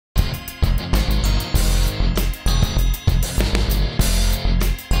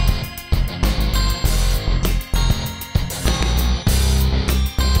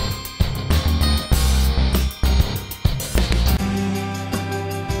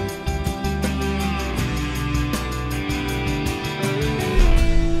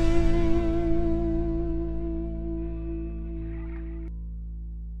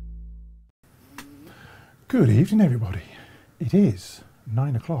Good evening, everybody. It is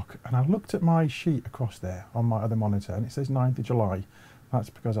 9 o'clock, and I looked at my sheet across there on my other monitor, and it says 9th of July.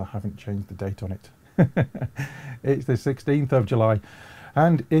 That's because I haven't changed the date on it. It's the 16th of July,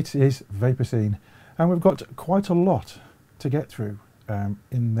 and it is Vaper Scene, and we've got quite a lot to get through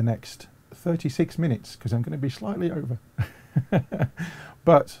in the next 36 minutes, because I'm going to be slightly over.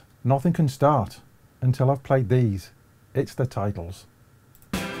 But nothing can start until I've played these. It's the titles.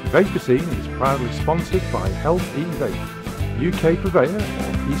 Vaper Scene is proudly sponsored by Health E-Vape, UK purveyor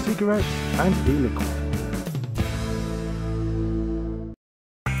of e-cigarettes and e-liquid.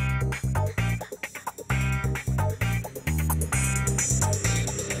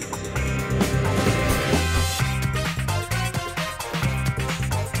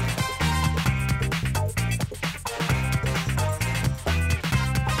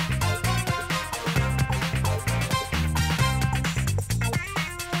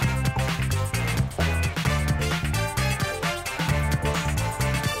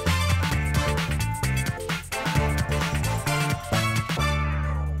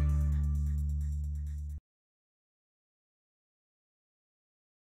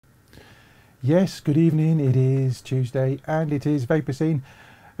 Yes, good evening. It is Tuesday and it is Vaper Scene,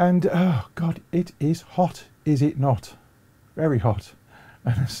 and oh god, it is hot, is it not? Very hot.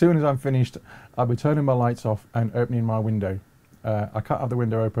 And as soon as I'm finished, I'll be turning my lights off and opening my window. I can't have the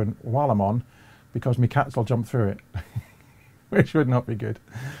window open while I'm on because my cats will jump through it, which would not be good.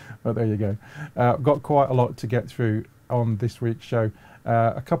 But there you go. I've got quite a lot to get through on this week's show.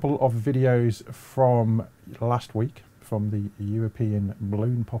 A couple of videos from last week from the European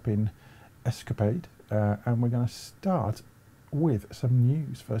balloon popping escapade, and we're going to start with some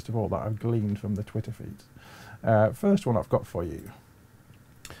news first of all that I've gleaned from the Twitter feeds. First one I've got for you: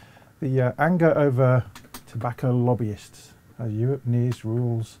 the anger over tobacco lobbyists as Europe nears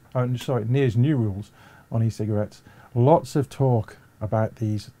new rules on e-cigarettes. Lots of talk about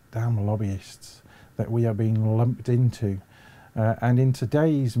these damn lobbyists that we are being lumped into, and in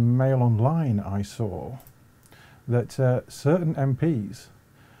today's Mail Online I saw that certain MPs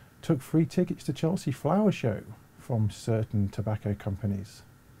took free tickets to Chelsea Flower Show from certain tobacco companies.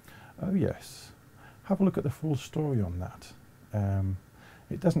 Oh yes, have a look at the full story on that.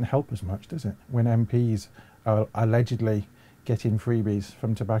 It doesn't help us much, does it, when MPs are allegedly getting freebies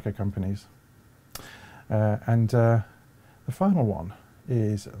from tobacco companies. And the final one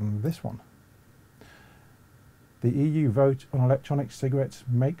is this one. The EU vote on electronic cigarettes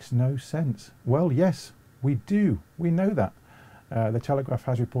makes no sense. Well, yes, we do. We know that. The Telegraph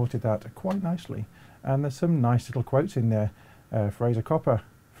has reported that quite nicely, and there's some nice little quotes in there. Fraser Copper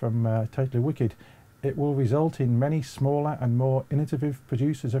from Totally Wicked: it will result in many smaller and more innovative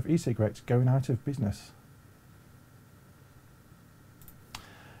producers of e-cigarettes going out of business.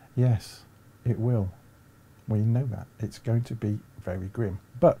 Yes, it will. We know that. It's going to be very grim.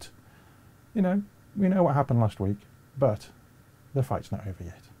 But, you know, we know what happened last week, but the fight's not over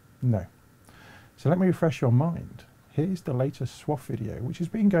yet. No. So let me refresh your mind. Here's the latest SWOF video, which has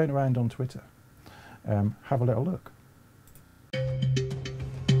been going around on Twitter. Have a little look.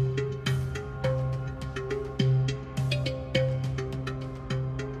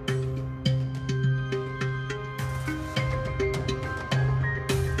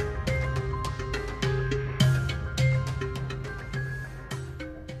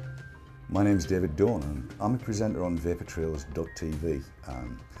 My name's David Dawn, and I'm a presenter on vaportrails.tv,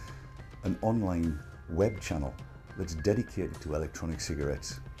 an online web channel that's dedicated to electronic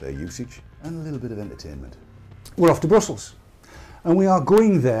cigarettes, their usage and a little bit of entertainment. We're off to Brussels, and we are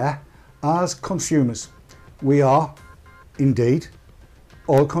going there as consumers. We are indeed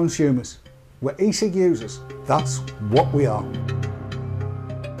all consumers. We're e-cig users. That's what we are.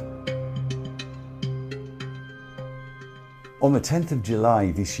 On the 10th of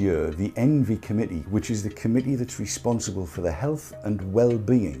July this year, the Envy Committee, which is the committee that's responsible for the health and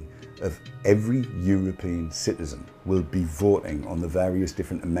well-being of every European citizen, will be voting on the various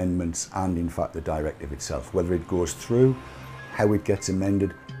different amendments and in fact the directive itself, whether it goes through, how it gets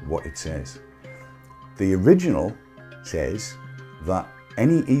amended, what it says. The original says that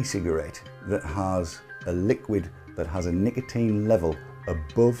any e-cigarette that has a liquid that has a nicotine level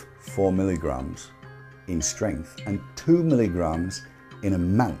above 4 milligrams in strength and 2 milligrams in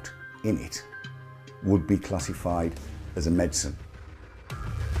amount in it would be classified as a medicine.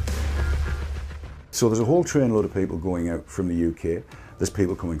 So there's a whole trainload of people going out from the UK. There's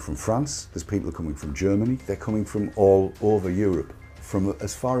people coming from France, there's people coming from Germany, they're coming from all over Europe, from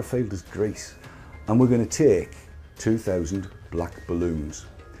as far afield as Greece. And we're going to take 2,000 black balloons.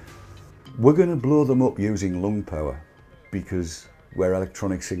 We're going to blow them up using lung power because we're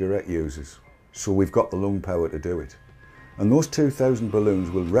electronic cigarette users. so we've got the lung power to do it. And those 2,000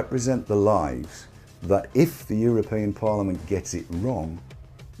 balloons will represent the lives that, if the European Parliament gets it wrong,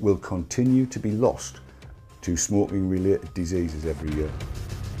 will continue to be lost to smoking related diseases every year.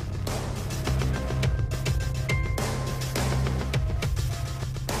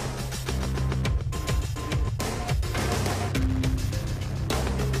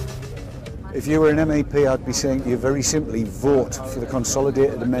 If you were an MEP, I'd be saying to you very simply, vote for the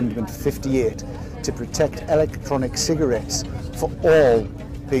Consolidated Amendment 58 to protect electronic cigarettes for all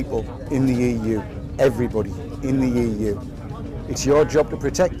people in the EU, everybody in the EU. It's your job to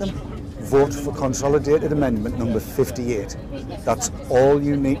protect them. Vote for Consolidated Amendment number 58. That's all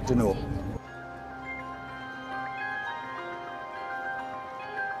you need to know.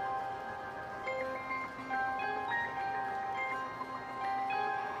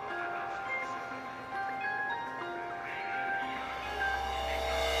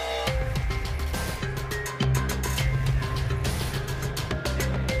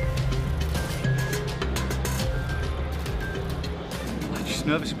 I'm just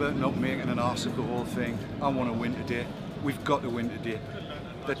nervous about not making an arse of the whole thing. I want to win today. We've got to win today.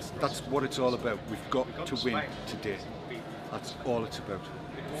 That's what it's all about. We've got to win today. That's all it's about.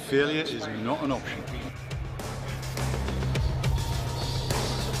 Failure is not an option.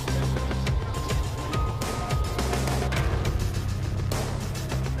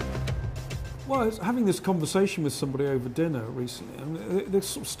 Well, I was having this conversation with somebody over dinner recently, and the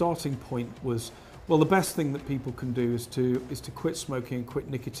sort of starting point was, well, the best thing that people can do is to quit smoking and quit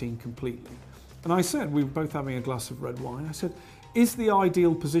nicotine completely. And I said, we were both having a glass of red wine, I said, is the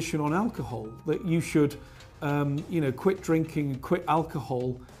ideal position on alcohol that you should quit drinking and quit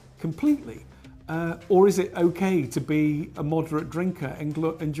alcohol completely? Or is it okay to be a moderate drinker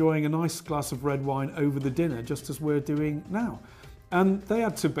enjoying a nice glass of red wine over the dinner, just as we're doing now? And they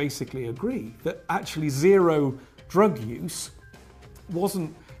had to basically agree that actually zero drug use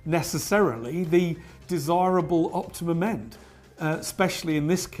wasn't necessarily the desirable optimum end, especially in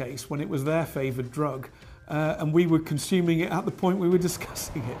this case when it was their favoured drug and we were consuming it at the point we were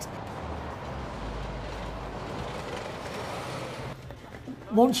discussing it.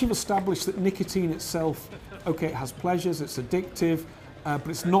 Once you've established that nicotine itself, okay, it has pleasures, it's addictive, but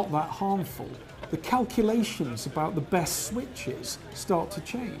it's not that harmful, the calculations about the best switches start to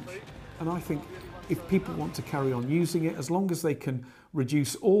change. And I think if people want to carry on using it, as long as they can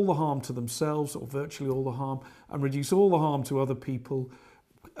reduce all the harm to themselves, or virtually all the harm, and reduce all the harm to other people,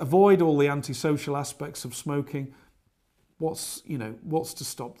 avoid all the antisocial aspects of smoking, what's to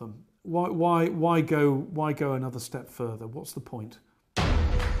stop them? Why go another step further? What's the point?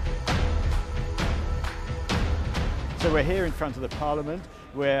 So we're here in front of the Parliament.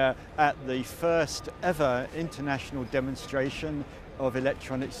 We're at the first ever international demonstration of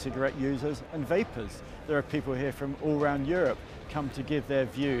electronic cigarette users and vapers. There are people here from all around Europe come to give their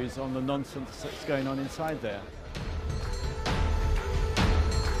views on the nonsense that's going on inside there.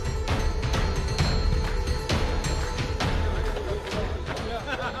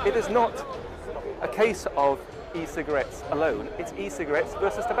 It is not a case of e-cigarettes alone, it's e-cigarettes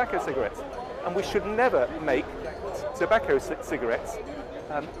versus tobacco cigarettes. And we should never make tobacco cigarettes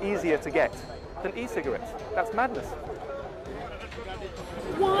easier to get than e-cigarettes. That's madness.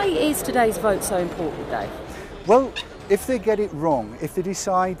 Why is today's vote so important, Dave? Well, if they get it wrong, if they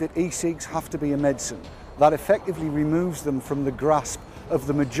decide that e-cigs have to be a medicine, that effectively removes them from the grasp of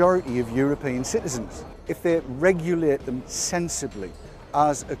the majority of European citizens. If they regulate them sensibly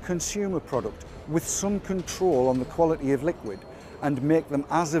as a consumer product with some control on the quality of liquid and make them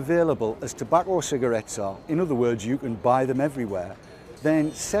as available as tobacco cigarettes are, in other words, you can buy them everywhere,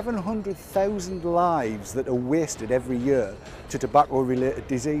 then 700,000 lives that are wasted every year to tobacco-related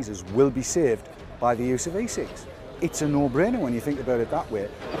diseases will be saved by the use of e-cigs. It's a no-brainer when you think about it that way.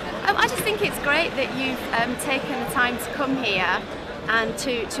 I just think it's great that you've taken the time to come here and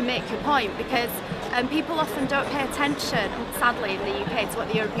to make your point, because people often don't pay attention, sadly in the UK, to what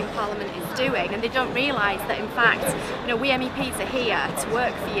the European Parliament is doing, and they don't realise that in fact, we MEPs are here to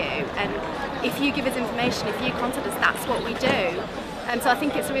work for you, and if you give us information, if you contact us, that's what we do. So I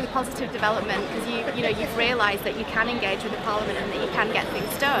think it's a really positive development, because you've realised that you can engage with the Parliament and that you can get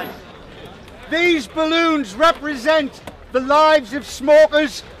things done. These balloons represent the lives of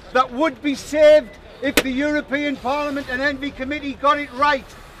smokers that would be saved if the European Parliament and Envy Committee got it right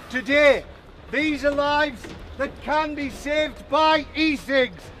today. These are lives that can be saved by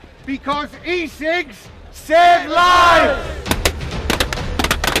e-cigs, because e-cigs save lives!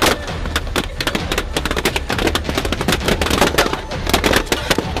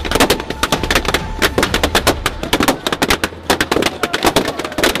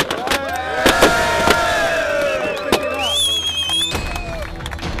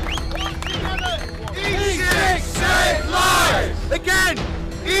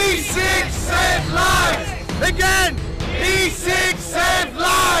 Again! E-cigs save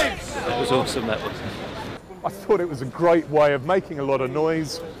lives! That was awesome, that was. I thought it was a great way of making a lot of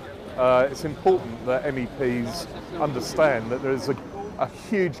noise. It's important that MEPs understand that there's a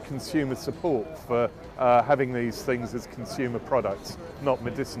huge consumer support for having these things as consumer products, not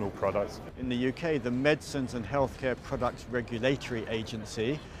medicinal products. In the UK, the Medicines and Healthcare Products Regulatory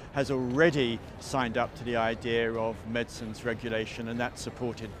Agency has already signed up to the idea of medicines regulation, and that's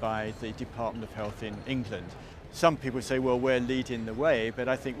supported by the Department of Health in England. Some people say, well, we're leading the way, but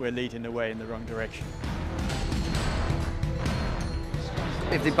I think we're leading the way in the wrong direction.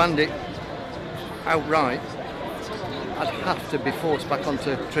 If they banned it outright, I'd have to be forced back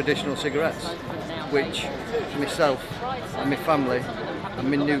onto traditional cigarettes, which myself and my family and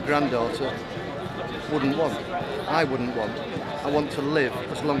my new granddaughter wouldn't want. I wouldn't want. I want to live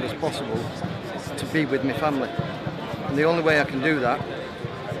as long as possible to be with my family. And the only way I can do that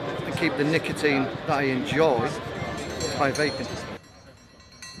and keep the nicotine that I enjoy is by vaping.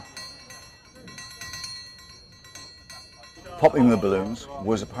 Popping the balloons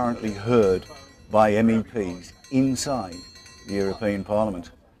was apparently heard by MEPs inside the European Parliament,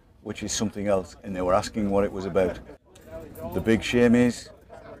 which is something else, and they were asking what it was about. The big shame is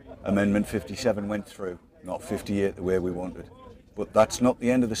Amendment 57 went through, not 58 the way we wanted. But that's not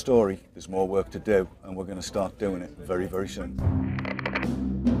the end of the story. There's more work to do, and we're going to start doing it very, very soon.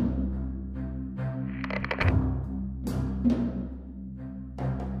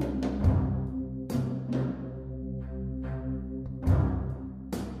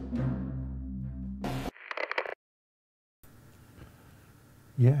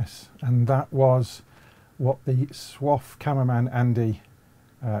 Yes, and that was what the SWOF cameraman Andy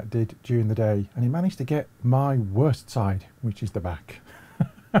did during the day, and he managed to get my worst side, which is the back,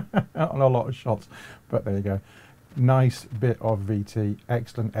 on a lot of shots. But there you go, nice bit of VT,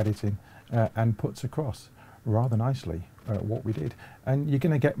 excellent editing, and puts across rather nicely what we did. And you're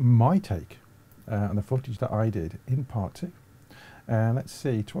going to get my take on the footage that I did in part 2. Let's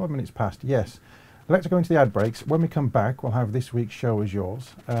see, 12 minutes past. Yes. Let's go into the ad breaks. When we come back, we'll have this week's show as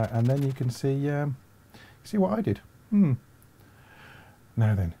yours, and then you can see what I did. Now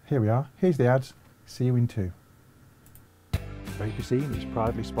then, here we are. Here's the ads. See you in 2. Vaper Scene is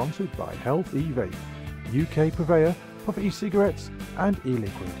proudly sponsored by Health E-Vape, UK purveyor of e-cigarettes and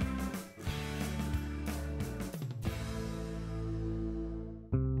e-liquid.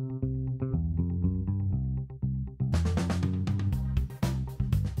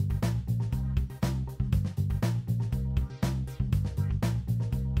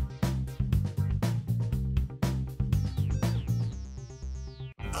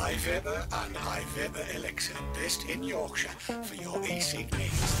 iVaper and iVaper Elixir, based in Yorkshire for your e-cig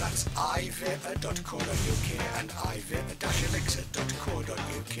needs. That's iVaper.co.uk and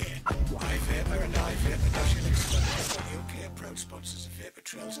iVaper-elixir.co.uk. iVaper and iVaper-elixir.co.uk, proud sponsors of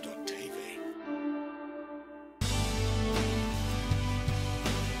VaporTrails.tv.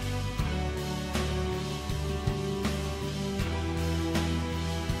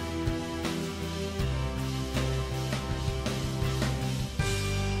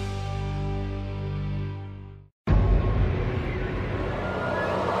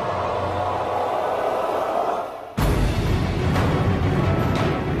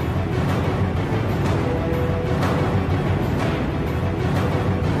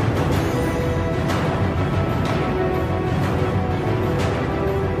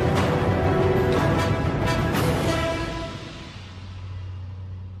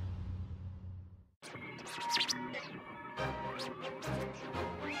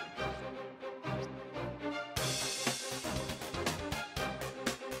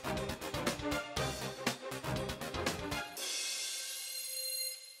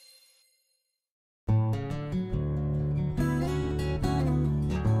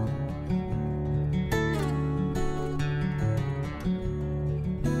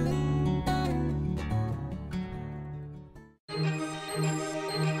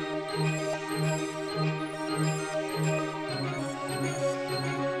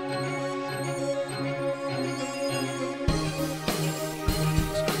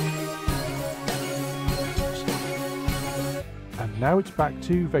 Now it's back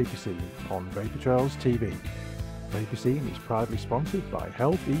to Vaper Scene on Vaper Trails TV. Vaper Scene is proudly sponsored by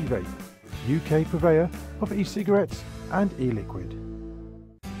Health E-Vape, UK purveyor of e-cigarettes and e-liquid.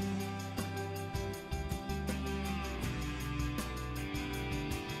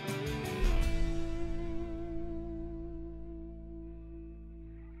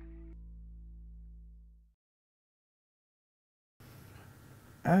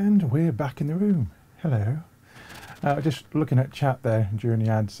 And we're back in the room. Hello. Just looking at chat there during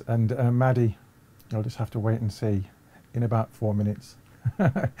the ads, and Maddie You'll just have to wait and see. In about 4 minutes,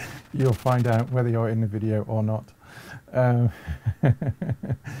 you'll find out whether you're in the video or not.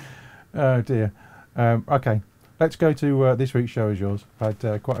 Oh dear. Okay, let's go to this week's Show Is Yours. I've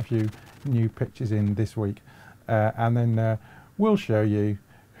had quite a few new pictures in this week, and then we'll show you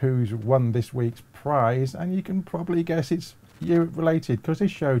who's won this week's prize, and you can probably guess it's you related, because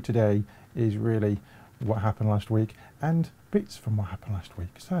this show today is really what happened last week and bits from what happened last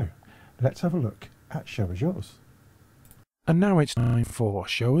week. So let's have a look at Show Is Yours. And now it's time for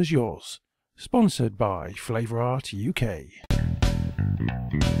Show Is Yours, sponsored by Flavour Art UK.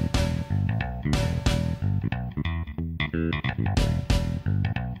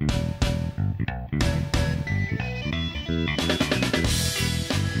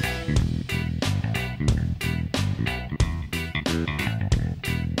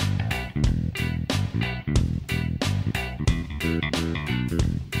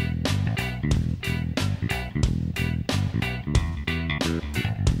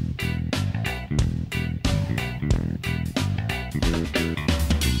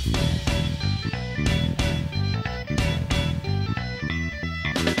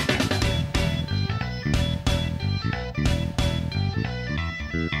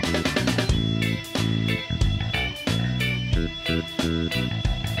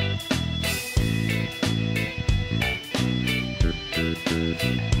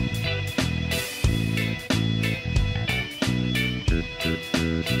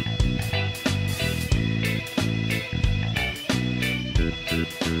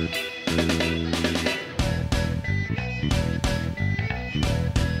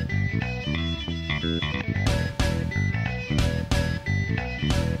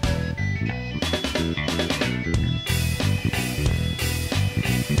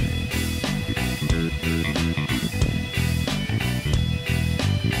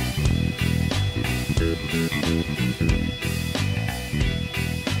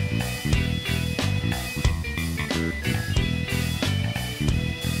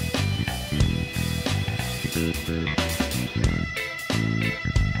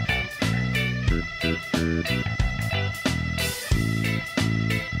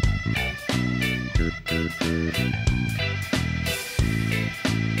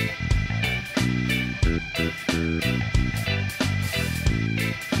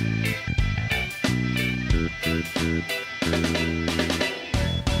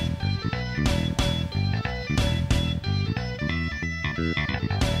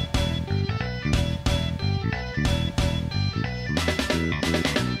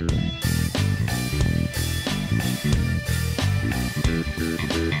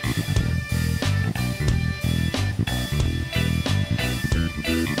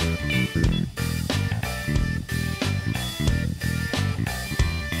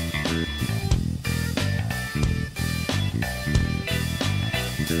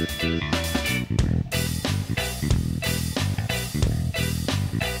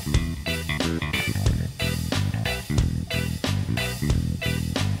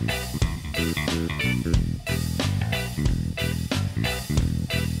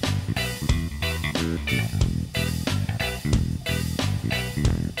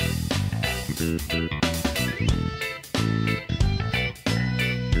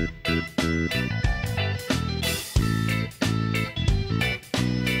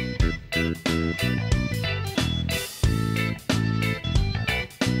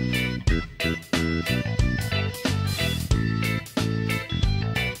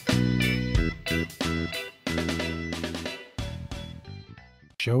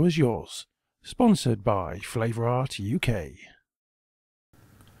 Show Is Yours, sponsored by Flavour Art UK.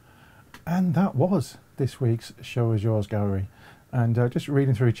 And that was this week's Show Is Yours gallery. And just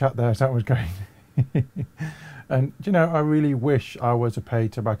reading through chat there as that was going. And you know, I really wish I was a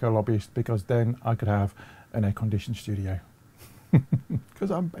paid tobacco lobbyist, because then I could have an air-conditioned studio.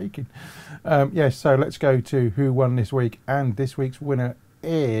 Because I'm baking. Yes, so let's go to who won this week. And this week's winner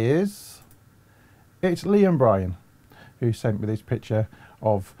is... it's Liam Bryan, who sent me this picture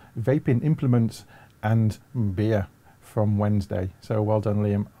of vaping implements and beer from Wednesday. So well done,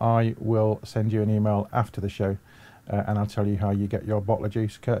 Liam. I will send you an email after the show and I'll tell you how you get your bottle of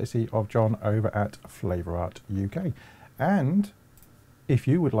juice, courtesy of John over at Flavour Art UK. And if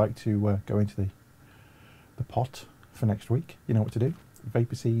you would like to go into the pot for next week, you know what to do.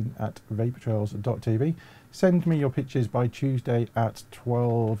 vaperscene@vaportrails.tv. Send me your pictures by Tuesday at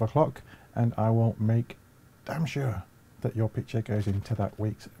 12 o'clock and I will make damn sure that your picture goes into that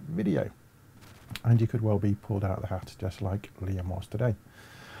week's video. And you could well be pulled out of the hat just like Liam was today.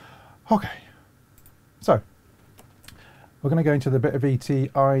 Okay, so We're going to go into the bit of ET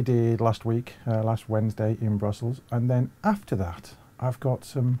I did last week, last Wednesday in Brussels, and then after that I've got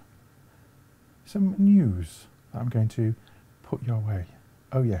some news that I'm going to put your way.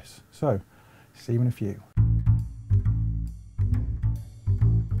 Oh yes, so see you in a few.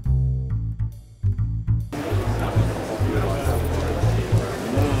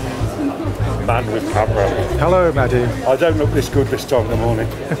 Man with camera. Hello, Maddie. I don't look this good this time in the morning.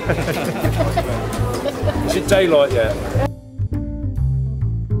 Is it daylight yet?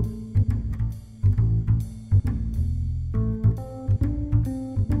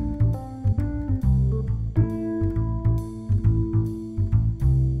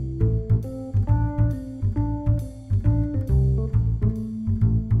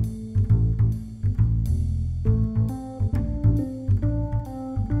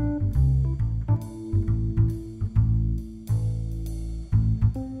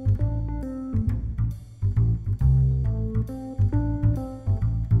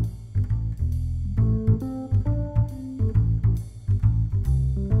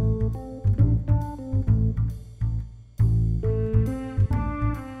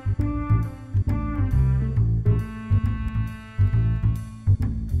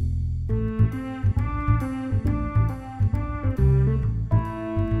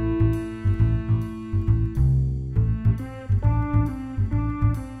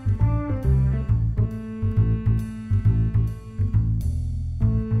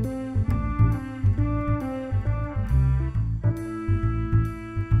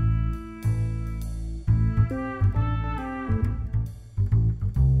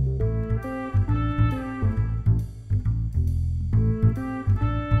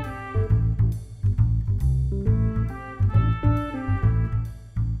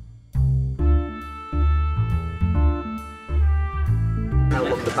 How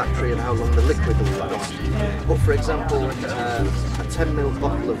long the battery and how long the liquid will last. But for example, a 10ml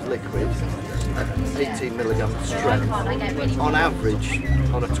bottle of liquid at 18mg strength, on average,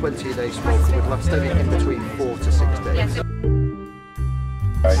 on a 20-a-day smoker would last anything between 4 to 6 days.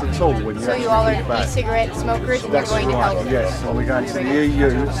 So you all are e-cigarette smokers and you're going to help? Yes, and we're going to the EU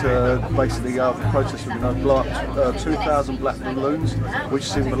to basically the process. We're going to blow up 2,000 black balloons, which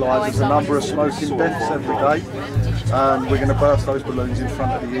symbolises the number of smoking deaths every day. And we're going to burst those balloons in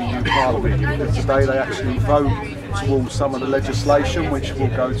front of the EU Parliament. And today they actually vote towards some of the legislation, which will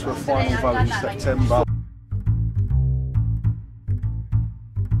go to a final vote in September.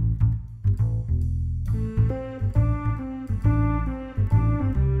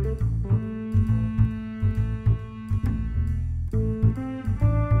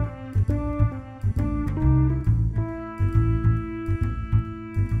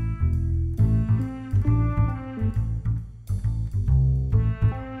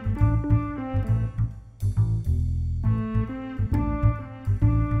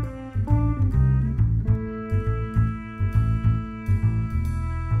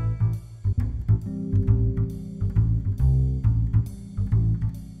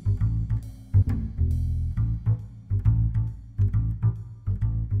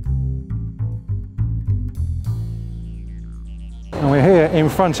 And we're here in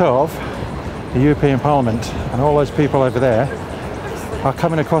front of the European Parliament, and all those people over there are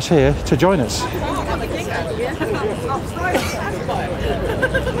coming across here to join us.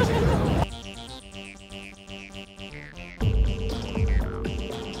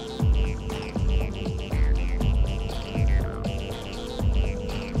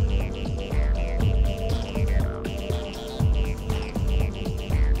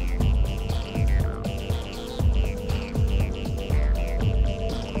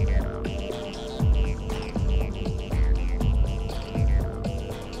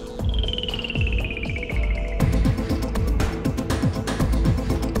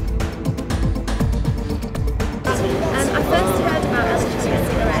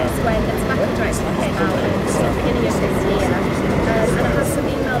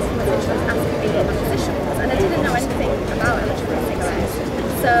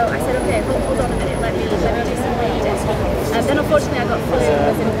 So I said, okay, hold on a minute, let me do some reading. Then unfortunately I got flu and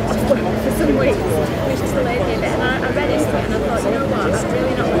was in hospital for some weeks, which delayed me a bit. And I read into it and I thought, you know what, I'm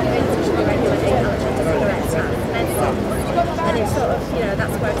really not going to touch the regular electronic cigarettes as medicine. And it's sort of, you know,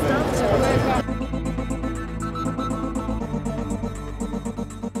 that's where it started.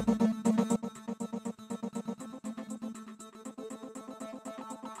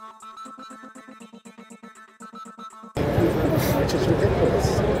 Which is ridiculous.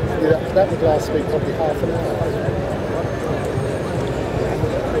 Yeah, that would last me probably half an hour.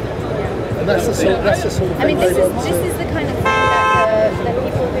 And that's the sort of thing this is the kind of thing that the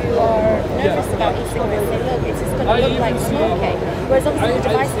people who are nervous about e-cigarettes say, look, it's as good that look like smoking. Whereas obviously the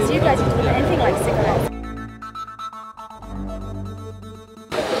devices you guys use don't look anything like cigarettes.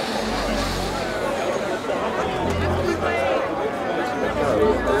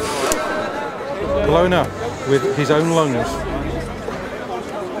 Blown up with his own lungs.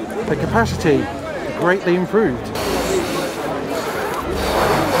 The capacity greatly improved.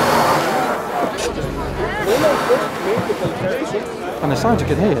 And the sound you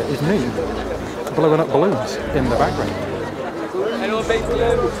can hear is me blowing up balloons in the background.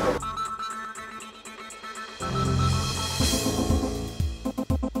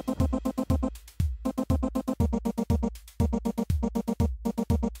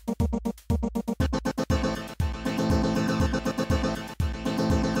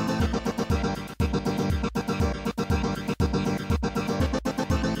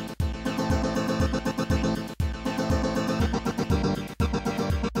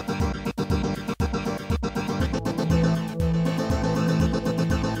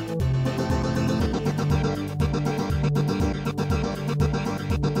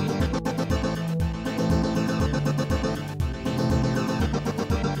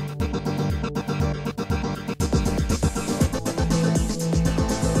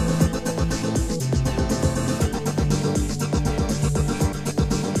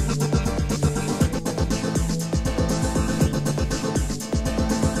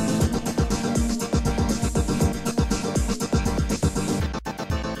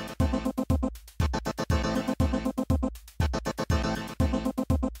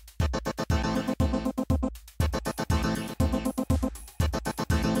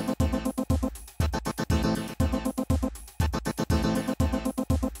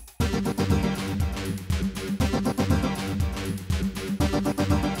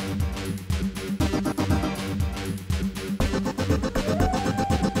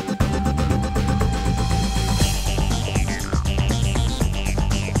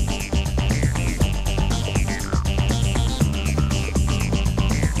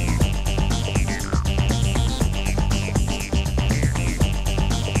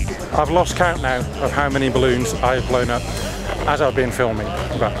 I've lost count now of how many balloons I've blown up as I've been filming,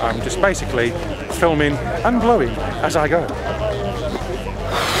 but I'm just basically filming and blowing as I go.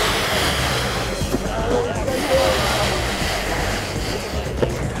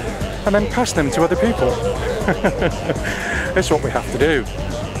 And then pass them to other people. That's what we have to do.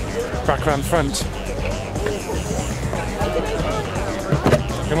 Back around front.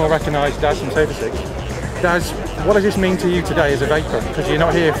 You all recognise Daz from SWOF. Daz, what does this mean to you today as a Vaper? Because you're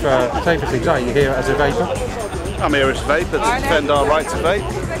not here for SWOF, are you? You're here as a Vaper? I'm here as a Vaper to defend our right to vape.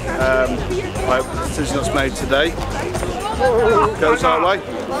 The decision that's made today goes our way.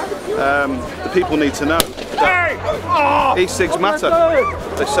 The people need to know that e-cigs matter.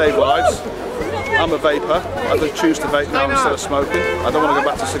 They save lives. I'm a Vaper. I don't choose to vape now instead of smoking. I don't want to go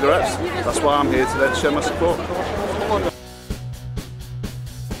back to cigarettes. That's why I'm here today to show my support.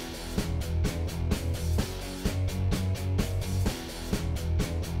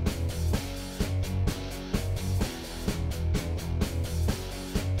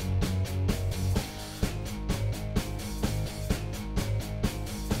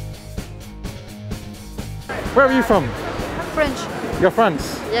 Where are you from? French. You're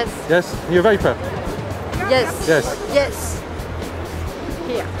France? Yes. Yes? You're a Vaper? Yes. Yes. Yes.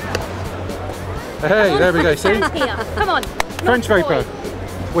 Here. Hey, there we go, see? Here. Come on. French Vaper.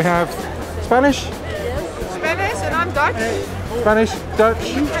 We have Spanish? Yes. Spanish and I'm Dutch. Spanish,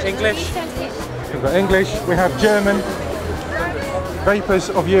 Dutch, English. We've got English, we have German. Vapers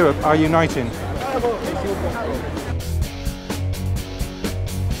of Europe are uniting.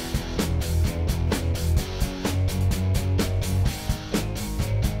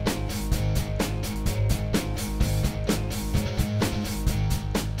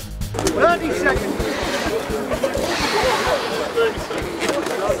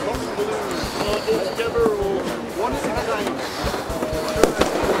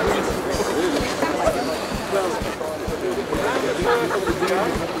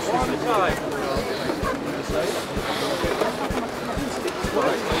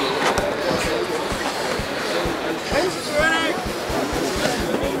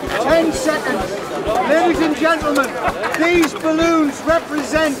 Ladies and gentlemen, these balloons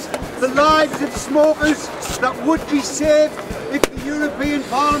represent the lives of smokers that would be saved if the European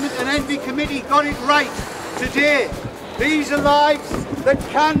Parliament and Envy Committee got it right today. These are lives that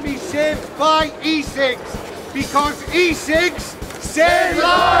can be saved by e-cigs, because e-cigs save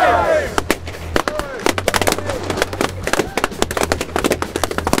lives!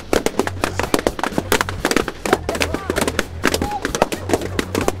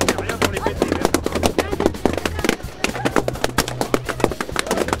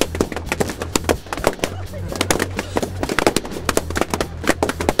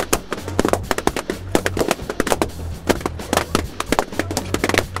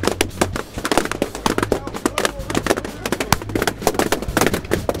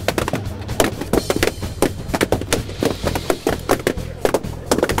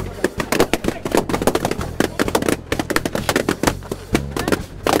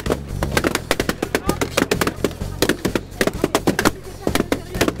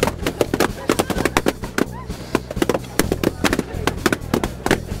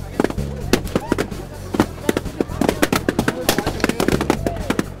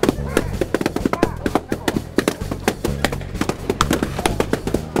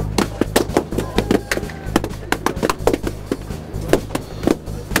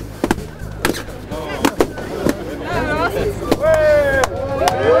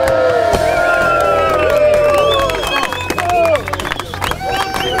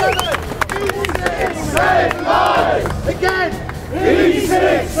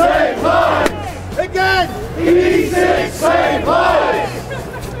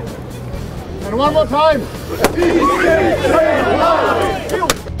 And one more time.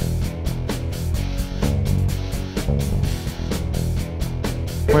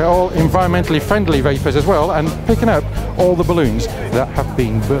 We're all environmentally friendly vapors as well, and picking up all the balloons that have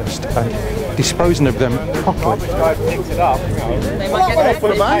been burst and disposing of them properly.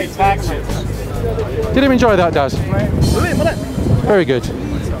 Did you enjoy that, Daz? Very good. Do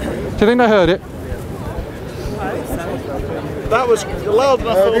you think they heard it? That was louder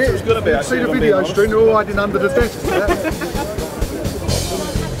than I thought it was going to be. See the video stream, they're all hiding under the desk.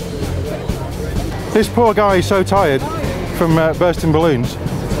 This poor guy is so tired from bursting balloons.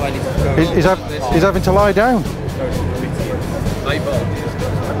 He's having to lie down.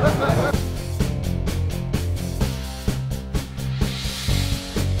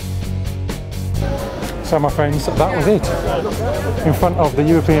 So my friends, that was it. In front of the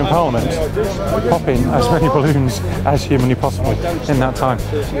European Parliament, popping as many balloons as humanly possible in that time.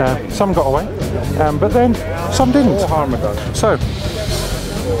 Some got away, but then some didn't. So,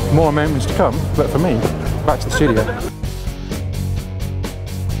 more amendments to come, but for me, back to the studio.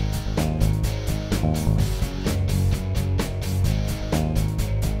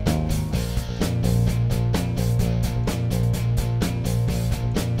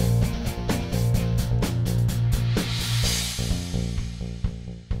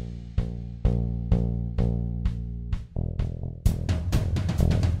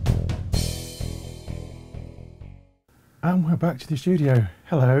 And we're back to the studio.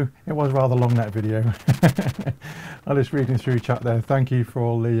 Hello. It was rather long, that video. I was reading through chat there. Thank you for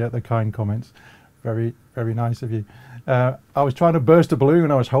all the kind comments. Very, very nice of you. I was trying to burst a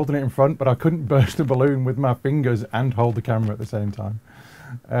balloon. I was holding it in front, but I couldn't burst a balloon with my fingers and hold the camera at the same time.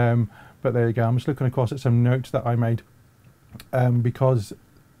 But there you go. I'm just looking across at some notes that I made because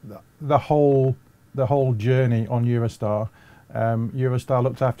the whole journey on Eurostar, Eurostar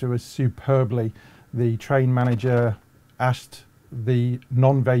looked after us superbly. The train manager asked the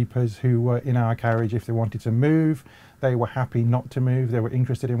non-vapers who were in our carriage if they wanted to move. They were happy not to move. They were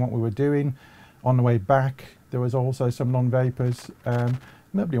interested in what we were doing. On the way back, there was also some non-vapers.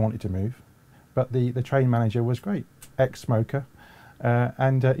 Nobody wanted to move, but the train manager was great, ex-smoker,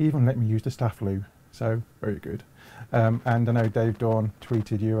 and even let me use the staff loo. So very good. And I know Dave Dawn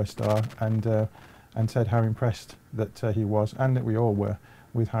tweeted Eurostar and said how impressed that he was, and that we all were,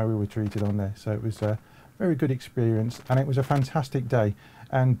 with how we were treated on there. So it was very good experience, and it was a fantastic day,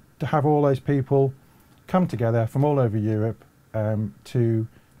 and to have all those people come together from all over Europe to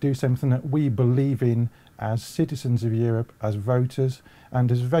do something that we believe in as citizens of Europe, as voters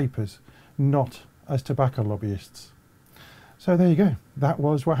and as vapers, not as tobacco lobbyists. So there you go, that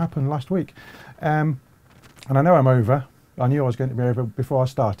was what happened last week, and I know I'm over. I knew I was going to be over before I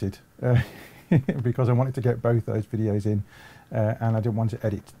started because I wanted to get both those videos in, and I didn't want to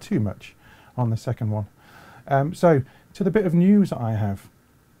edit too much on the second one. So to the bit of news that I have,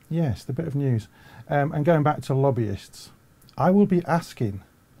 yes, the bit of news, and going back to lobbyists, I will be asking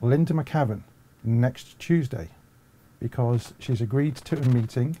Linda McCavan next Tuesday, because she's agreed to a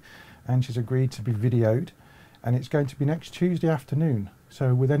meeting and she's agreed to be videoed, and it's going to be next Tuesday afternoon.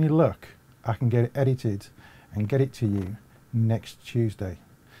 So with any luck, I can get it edited and get it to you next Tuesday.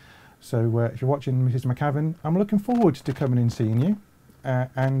 So if you're watching Mrs. McCavan, I'm looking forward to coming and seeing you,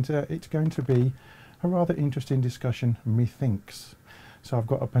 and it's going to be a rather interesting discussion, methinks. So I've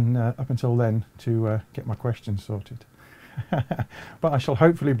got up until then to get my questions sorted. But I shall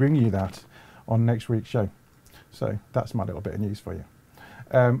hopefully bring you that on next week's show. So that's my little bit of news for you.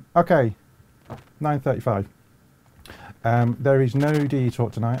 Okay, 9:35. There is no DE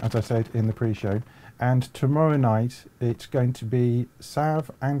talk tonight, as I said in the pre-show. And tomorrow night, it's going to be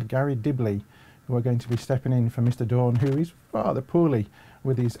Sav and Gary Dibley who are going to be stepping in for Mr. Dawn, who is rather poorly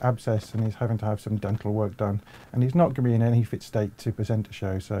with his abscess and he's having to have some dental work done. And he's not going to be in any fit state to present a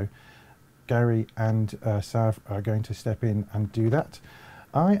show. So Gary and Sav are going to step in and do that.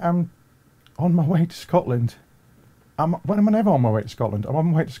 I am on my way to Scotland. When am I ever on my way to Scotland? I'm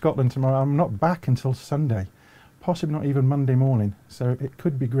on my way to Scotland tomorrow. I'm not back until Sunday, possibly not even Monday morning. So it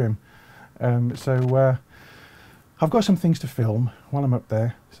could be grim. I've got some things to film while I'm up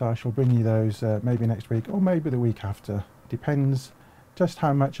there, so I shall bring you those maybe next week or maybe the week after. Depends just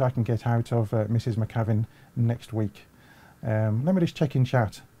how much I can get out of Mrs. McCavan next week. Let me just check in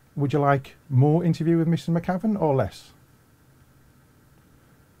chat. Would you like more interview with Mrs. McCavan or less?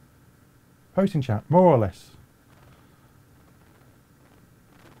 Post in chat, more or less?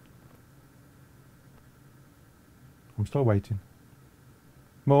 I'm still waiting.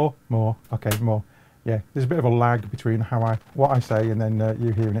 More, okay, more. Yeah, there's a bit of a lag between what I say and then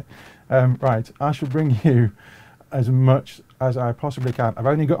you hearing it. Right, I shall bring you as much as I possibly can. I've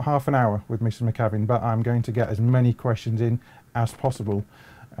only got half an hour with Mr. McCavin, but I'm going to get as many questions in as possible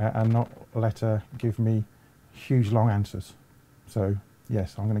and not let her give me huge long answers. So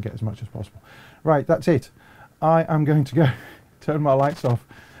yes, I'm going to get as much as possible. Right, that's it. I am going to go turn my lights off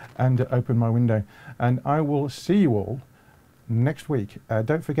and open my window, and I will see you all next week.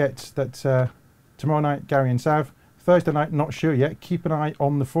 Don't forget that tomorrow night, Gary and Sav. Thursday night, not sure yet. Keep an eye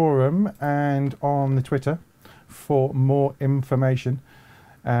on the forum and on the Twitter for more information.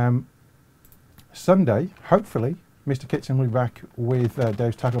 Sunday, hopefully, Mr. Kitson will be back with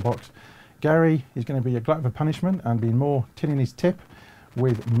Dave's Tackle Box. Gary is going to be a glutton for punishment and be more tin in his tip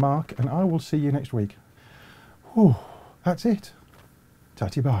with Mark, and I will see you next week. Whew, that's it.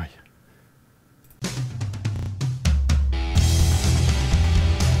 Tatty bye.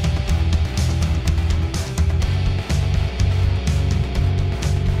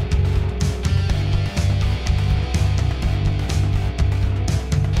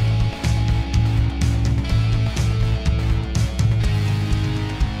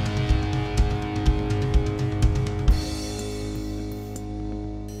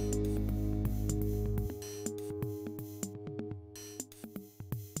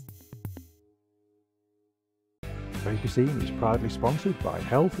 Vaper Scene is proudly sponsored by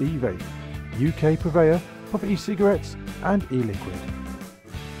Health E-Vape, UK purveyor of e-cigarettes and e-liquid.